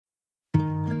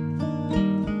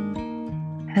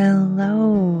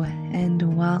Hello,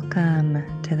 and welcome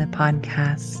to the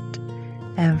podcast.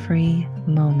 Every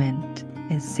moment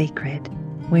is sacred,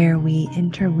 where we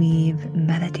interweave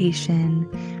meditation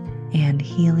and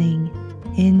healing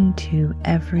into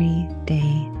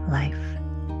everyday life.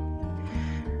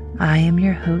 I am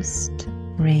your host,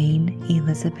 Rain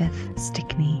Elizabeth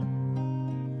Stickney.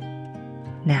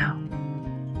 Now,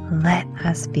 let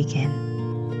us begin.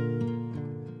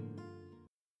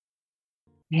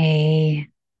 Hey,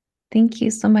 thank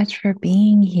you so much for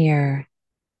being here.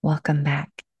 Welcome back.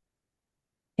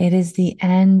 It is the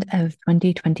end of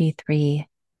 2023,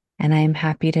 and I am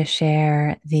happy to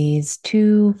share these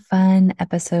 2 fun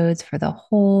episodes for the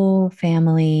whole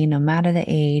family, no matter the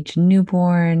age,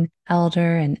 newborn,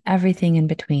 elder, and everything in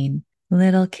between.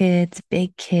 Little kids,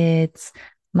 big kids,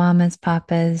 mamas,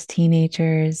 papas,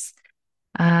 teenagers.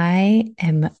 I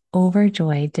am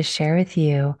overjoyed to share with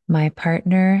you my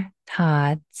partner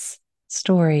Todd's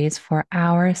stories for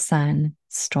our son,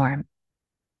 Storm.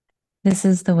 This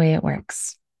is the way it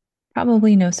works.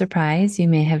 Probably no surprise, you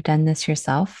may have done this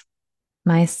yourself.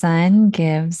 My son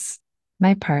gives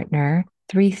my partner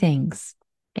 3 things: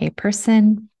 a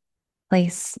person,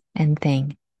 place, and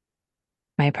thing.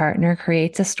 My partner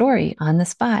creates a story on the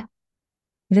spot.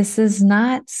 This is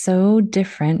not so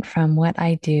different from what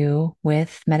I do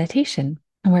with meditation,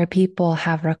 where people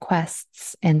have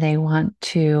requests and they want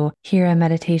to hear a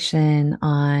meditation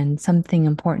on something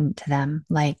important to them,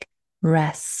 like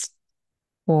rest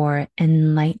or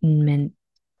enlightenment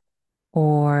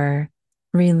or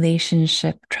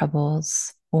relationship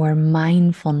troubles or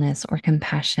mindfulness or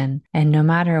compassion. And no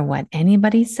matter what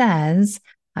anybody says,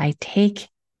 I take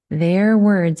their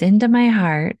words into my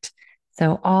heart.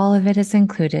 So all of it is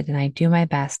included, and I do my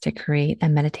best to create a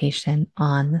meditation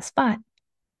on the spot.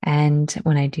 And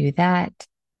when I do that,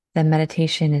 the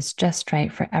meditation is just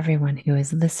right for everyone who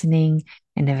is listening.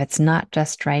 And if it's not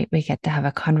just right, we get to have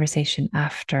a conversation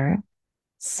after.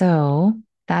 So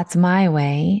that's my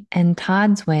way. And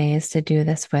Todd's way is to do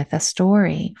this with a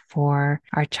story for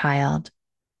our child.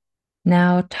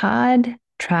 Now, Todd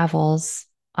travels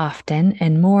often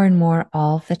and more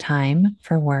all the time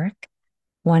for work.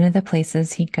 One of the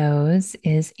places he goes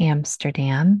is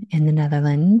Amsterdam in the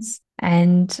Netherlands.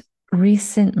 And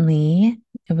recently,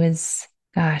 it was,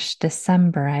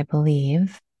 December, I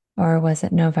believe, or was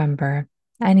it November?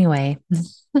 Anyway,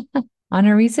 on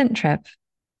a recent trip,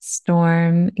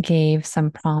 Storm gave some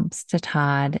prompts to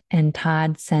Todd, and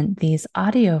Todd sent these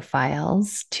audio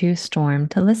files to Storm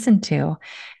to listen to.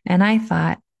 And I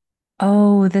thought,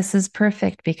 oh, this is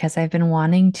perfect because I've been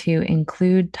wanting to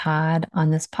include Todd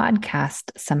on this podcast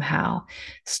somehow.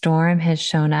 Storm has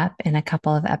shown up in a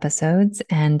couple of episodes,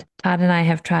 and Todd and I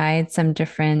have tried some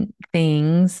different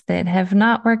things that have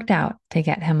not worked out to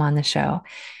get him on the show.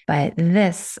 But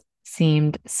this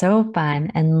seemed so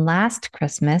fun. And last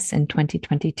Christmas in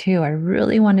 2022, I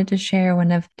really wanted to share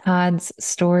one of Todd's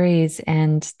stories,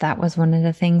 and that was one of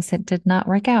the things that did not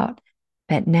work out.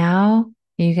 But now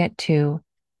you get 2.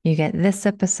 You get this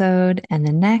episode and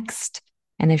the next.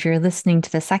 And if you're listening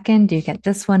to the second, you get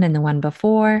this one and the one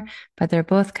before, but they're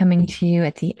both coming to you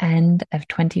at the end of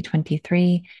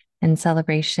 2023 in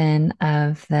celebration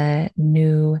of the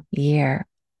new year.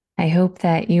 I hope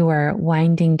that you are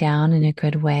winding down in a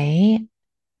good way.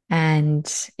 And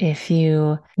if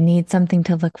you need something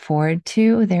to look forward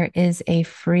to, there is a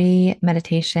free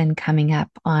meditation coming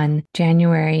up on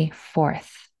January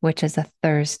 4th, which is a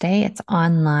Thursday. It's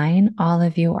online. All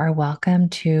of you are welcome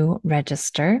to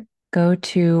register. Go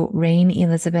to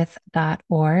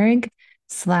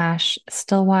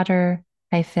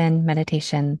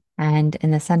rainelizabeth.org/Stillwater-meditation. And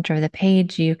in the center of the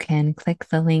page, you can click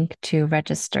the link to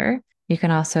register. You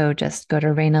can also just go to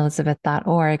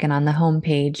rainelizabeth.org, and on the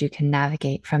homepage, you can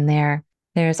navigate from there.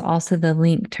 There's also the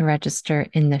link to register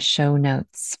in the show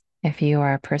notes. If you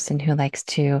are a person who likes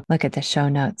to look at the show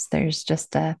notes, there's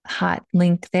just a hot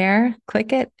link there.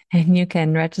 Click it and you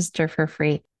can register for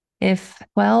free. If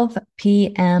 12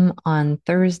 p.m. on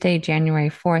Thursday, January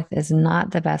 4th is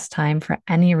not the best time for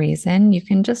any reason, you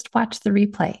can just watch the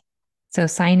replay. So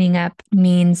signing up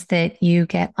means that you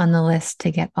get on the list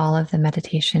to get all of the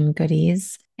meditation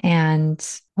goodies. And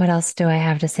what else do I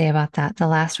have to say about that? The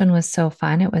last one was so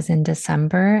fun. It was in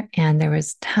December and there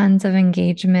was tons of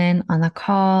engagement on the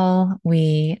call.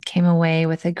 We came away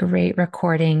with a great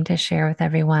recording to share with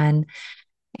everyone.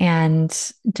 And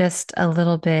just a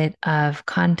little bit of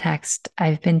context,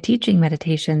 I've been teaching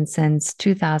meditation since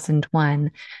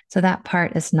 2001. So that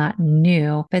part is not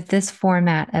new, but this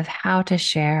format of how to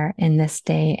share in this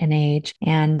day and age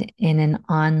and in an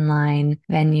online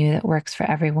venue that works for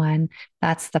everyone,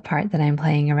 that's the part that I'm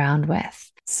playing around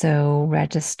with. So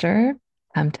register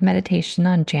come to meditation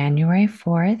on January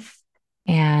 4th.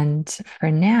 And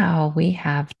for now, we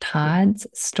have Todd's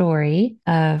story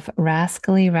of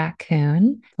Rascally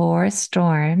Raccoon for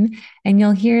Storm. And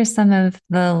you'll hear some of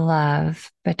the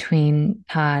love between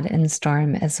Todd and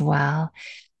Storm as well.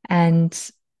 And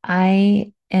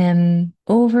I am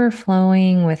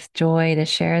overflowing with joy to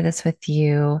share this with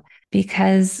you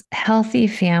because healthy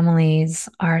families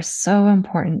are so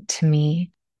important to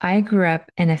me. I grew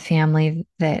up in a family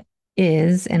that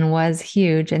is and was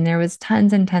huge, and there was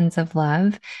tons and tons of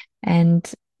love. And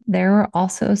there were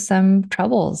also some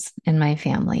troubles in my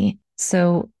family.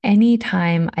 So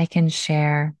anytime I can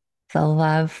share the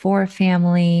love for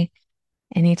family,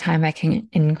 anytime I can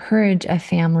encourage a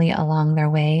family along their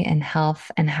way in health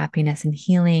and happiness and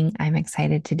healing, I'm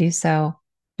excited to do so.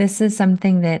 This is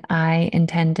something that I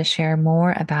intend to share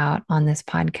more about on this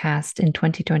podcast in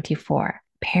 2024.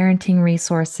 Parenting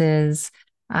resources.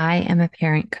 I am a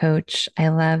parent coach. I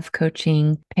love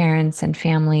coaching parents and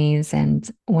families, and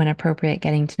when appropriate,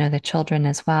 getting to know the children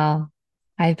as well.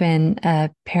 I've been a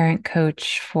parent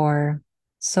coach for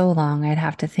so long, I'd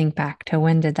have to think back to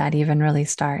when did that even really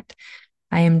start.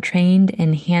 I am trained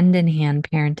in hand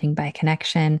parenting by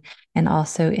connection and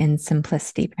also in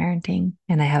simplicity parenting.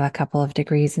 And I have a couple of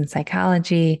degrees in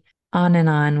psychology,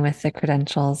 on with the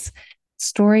credentials.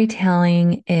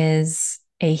 Storytelling is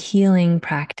a healing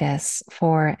practice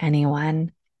for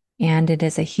anyone, and it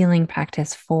is a healing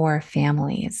practice for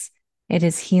families. It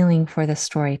is healing for the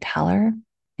storyteller.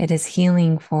 It is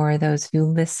healing for those who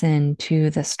listen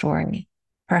to the story.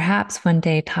 Perhaps one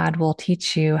day Todd will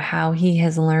teach you how he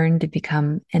has learned to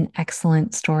become an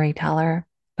excellent storyteller.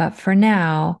 But for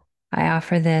now, I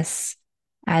offer this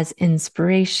as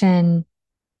inspiration,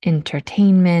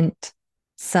 entertainment,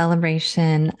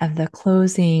 celebration of the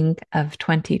closing of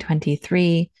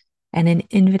 2023, and an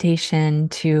invitation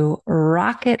to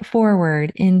rocket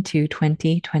forward into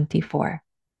 2024.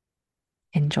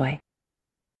 Enjoy.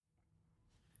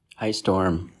 Hi,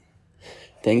 Storm.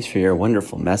 Thanks for your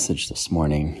wonderful message this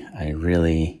morning. I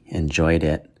really enjoyed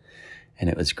it, and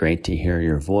it was great to hear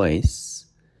your voice.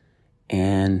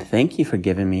 And thank you for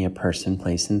giving me a person,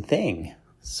 place, and thing.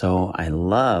 So I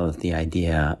love the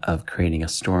idea of creating a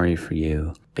story for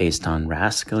you based on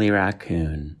Rascally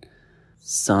Raccoon,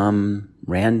 some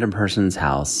random person's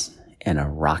house, and a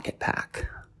rocket pack.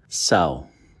 So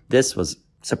this was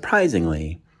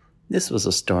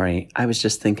a story I was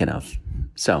just thinking of.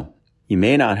 So you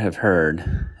may not have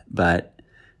heard, but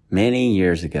many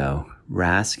years ago,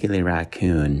 Rascally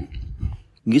Raccoon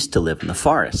used to live in the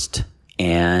forest.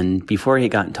 And before he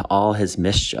got into all his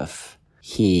mischief,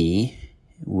 he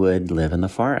would live in the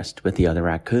forest with the other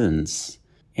raccoons.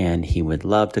 And he would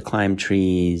love to climb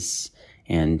trees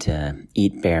and to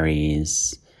eat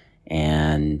berries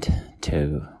and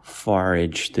to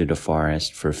forage through the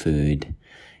forest for food.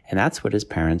 And that's what his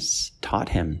parents taught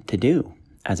him to do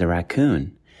as a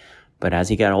raccoon. But as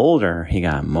he got older, he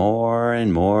got more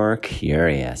and more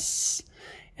curious.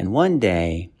 And one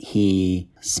day, he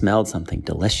smelled something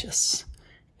delicious.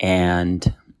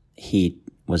 And he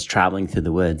was traveling through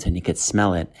the woods, and he could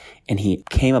smell it. And he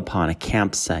came upon a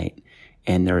campsite,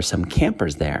 and there were some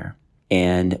campers there.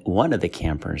 And one of the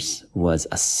campers was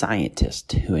a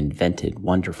scientist who invented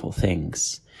wonderful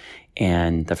things.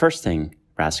 And the first thing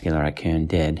Rascally Raccoon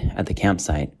did at the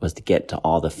campsite was to get to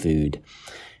all the food.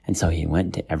 And so he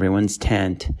went to everyone's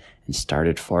tent and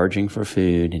started foraging for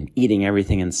food and eating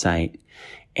everything in sight.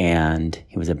 And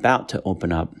he was about to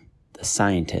open up the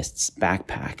scientist's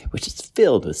backpack, which is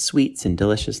filled with sweets and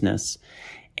deliciousness.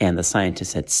 And the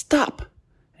scientist said, "Stop!"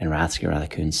 And Rascally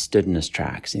Raccoon stood in his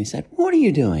tracks. And he said, "What are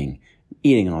you doing?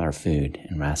 Eating all our food."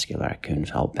 And Rascally Raccoon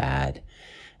felt bad.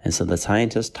 And so the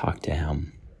scientist talked to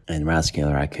him. And Rascally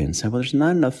Raccoon said, "Well, there's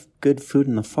not enough good food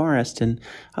in the forest, and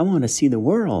I want to see the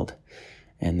world."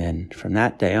 And then from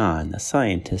that day on, the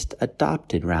scientist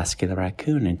adopted Rascally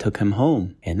Raccoon and took him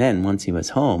home. And then once he was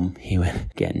home, he would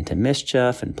get into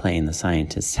mischief and play in the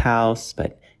scientist's house,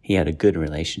 but he had a good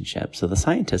relationship. So the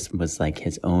scientist was like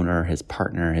his owner, his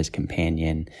partner, his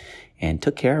companion, and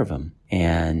took care of him.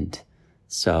 And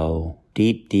so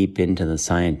deep into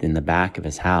in the back of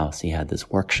his house, he had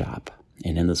this workshop.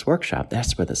 And in this workshop,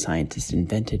 that's where the scientist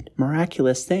invented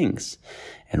miraculous things.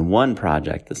 And one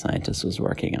project the scientist was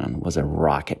working on was a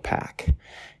rocket pack.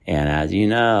 And as you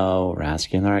know,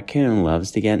 Rascally Raccoon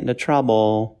loves to get into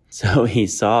trouble. So he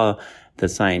saw the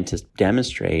scientist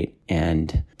demonstrate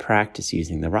and practice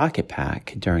using the rocket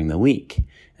pack during the week.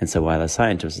 And so while the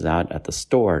scientist was out at the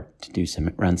store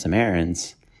to run some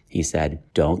errands, he said,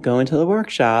 "Don't go into the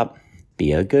workshop.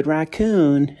 Be a good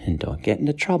raccoon and don't get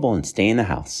into trouble and stay in the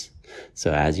house."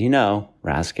 So as you know,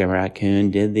 Rascally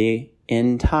Raccoon did the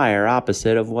entire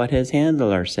opposite of what his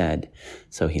handler said.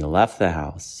 So he left the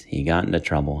house. He got into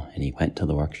trouble and he went to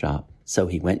the workshop. So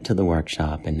he went to the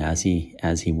workshop, and as he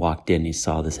walked in, he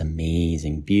saw this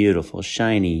amazing, beautiful,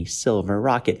 shiny silver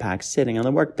rocket pack sitting on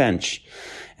the workbench.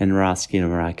 And Rascally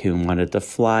Raccoon wanted to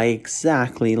fly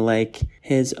exactly like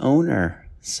his owner.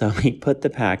 So he put the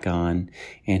pack on,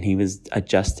 and he was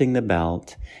adjusting the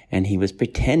belt, and he was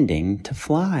pretending to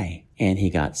fly. And he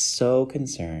got so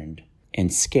concerned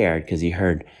and scared because he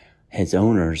heard his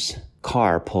owner's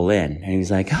car pull in, and he was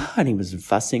like, and he was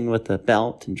fussing with the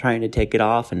belt and trying to take it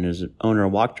off, and his owner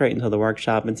walked right into the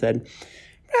workshop and said,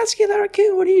 Rascally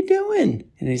Raccoon, what are you doing?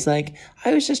 And he's like,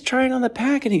 I was just trying on the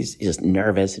pack. And he's just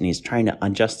nervous, and he's trying to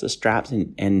adjust the straps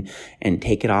and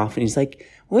take it off. And he's like,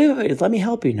 wait, let me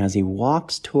help you. And as he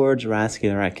walks towards Rascally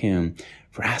Raccoon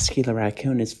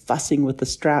is fussing with the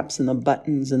straps and the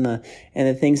buttons and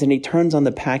the things, and he turns on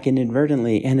the pack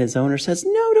inadvertently, and his owner says,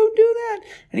 no, don't do that.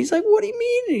 And he's like, what do you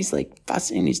mean? And he's like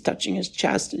fussing, and he's touching his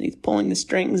chest, and he's pulling the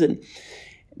strings, and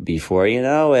before you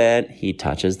know it, he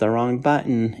touches the wrong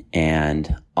button,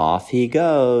 and off he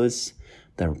goes.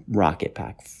 The rocket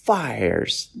pack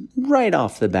fires right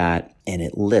off the bat, and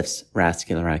it lifts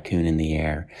Rascally Raccoon in the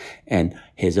air. And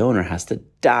his owner has to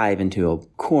dive into a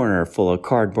corner full of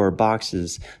cardboard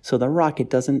boxes so the rocket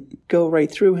doesn't go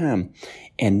right through him.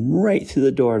 And right through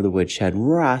the door of the woodshed,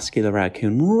 Rascally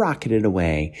Raccoon rocketed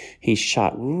away. He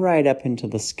shot right up into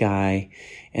the sky,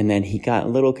 and then he got a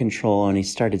little control, and he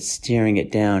started steering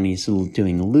it down. He's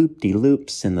doing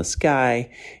loop-de-loops in the sky,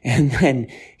 and then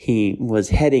he was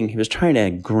trying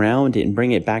to ground it and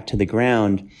bring it back to the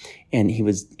ground, and he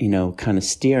was, kind of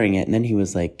steering it, and then he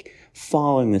was like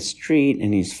following the street,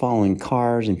 and he's following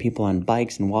cars and people on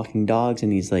bikes and walking dogs,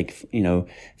 and he's like,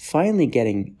 finally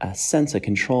getting a sense of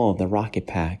control of the rocket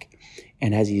pack.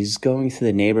 And as he's going through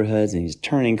the neighborhoods and he's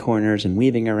turning corners and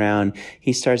weaving around,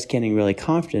 he starts getting really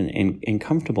confident and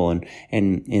comfortable.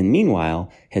 And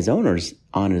meanwhile, his owner's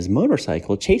on his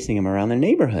motorcycle chasing him around the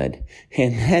neighborhood.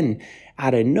 And then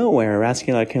out of nowhere,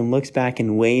 Rascally Raccoon looks back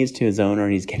and waves to his owner,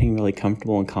 and he's getting really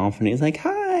comfortable and confident. He's like,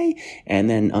 hi. And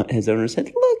then his owner said,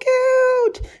 look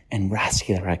out. And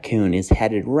Rascally Raccoon is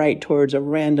headed right towards a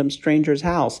random stranger's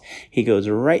house. He goes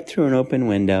right through an open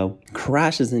window,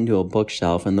 crashes into a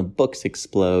bookshelf, and the books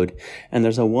explode. And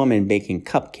there's a woman baking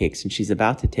cupcakes, and she's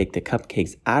about to take the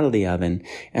cupcakes out of the oven.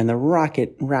 And the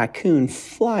rocket raccoon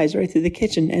flies right through the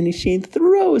kitchen, and she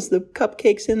throws the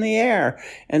cupcakes in the air.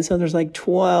 And so there's like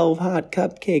 12 hot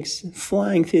cupcakes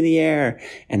flying through the air.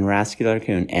 And Rascally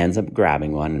Raccoon ends up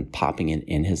grabbing one and popping it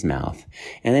in his mouth.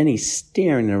 And then he's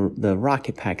steering the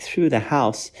rocket pack through the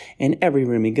house, and every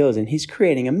room he goes in, he's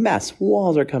creating a mess.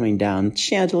 Walls are coming down,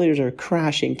 chandeliers are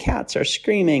crashing, cats are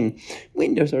screaming,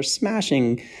 windows are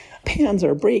smashing, pans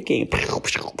are breaking.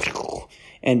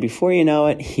 And before you know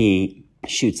it, he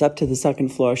shoots up to the second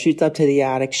floor, shoots up to the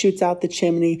attic, shoots out the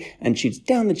chimney, and shoots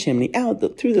down the chimney,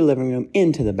 through the living room,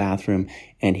 into the bathroom,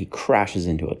 and he crashes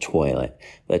into a toilet.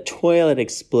 The toilet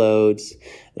explodes.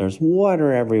 There's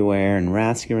water everywhere, and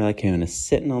Rascally Raccoon is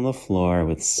sitting on the floor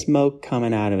with smoke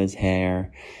coming out of his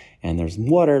hair, and there's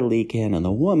water leaking, and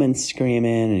the woman's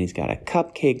screaming, and he's got a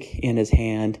cupcake in his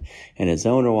hand, and his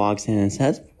owner walks in and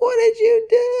says, what did you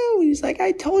do? And he's like,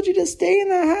 I told you to stay in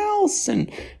the house.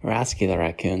 And Rascally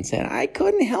Raccoon said, I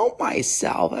couldn't help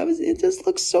myself. It just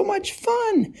looked so much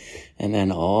fun. And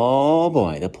then, oh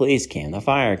boy, the police came, the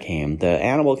fire came, the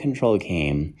animal control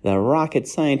came, the rocket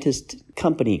scientist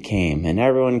company came, and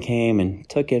everyone came and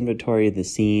took inventory of the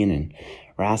scene, and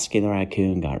Rascally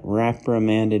Raccoon got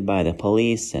reprimanded by the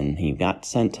police, and he got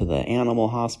sent to the animal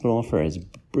hospital for his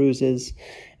bruises.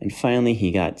 And finally,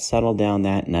 he got settled down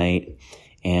that night,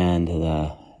 and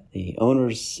the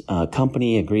owner's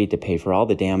company agreed to pay for all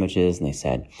the damages, and they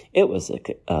said it was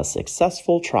a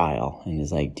successful trial. And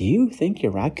he's like, do you think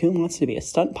your raccoon wants to be a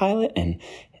stunt pilot? And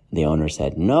the owner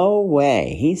said, no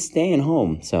way, he's staying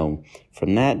home. So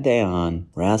from that day on,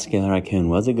 Rascally Raccoon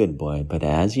was a good boy. But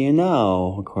as you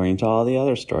know, according to all the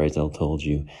other stories I've told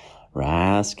you,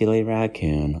 Rascally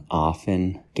Raccoon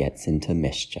often gets into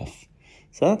mischief.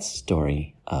 So that's the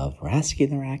story of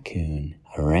Rascally Raccoon,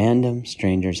 a random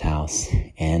stranger's house,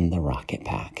 and the rocket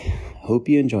pack. Hope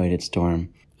you enjoyed it,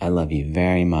 Storm. I love you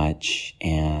very much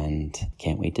and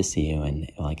can't wait to see you. And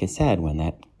like I said, when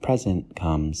that present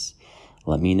comes,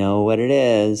 let me know what it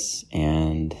is,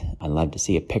 and I'd love to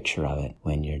see a picture of it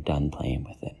when you're done playing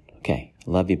with it. Okay,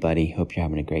 love you, buddy. Hope you're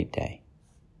having a great day.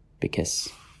 Big kiss.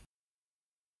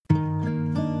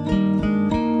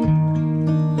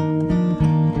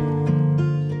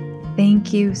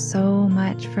 Thank you so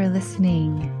much for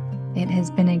listening. It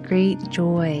has been a great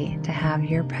joy to have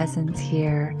your presence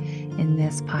here in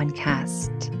this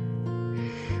podcast.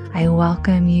 I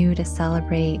welcome you to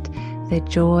celebrate the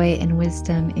joy and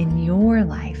wisdom in your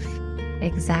life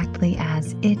exactly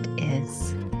as it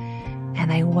is.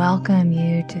 And I welcome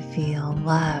you to feel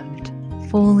loved,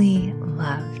 fully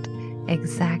loved,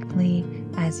 exactly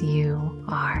as you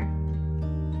are.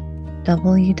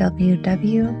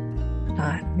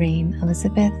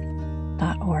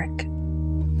 www.rainelizabeth.org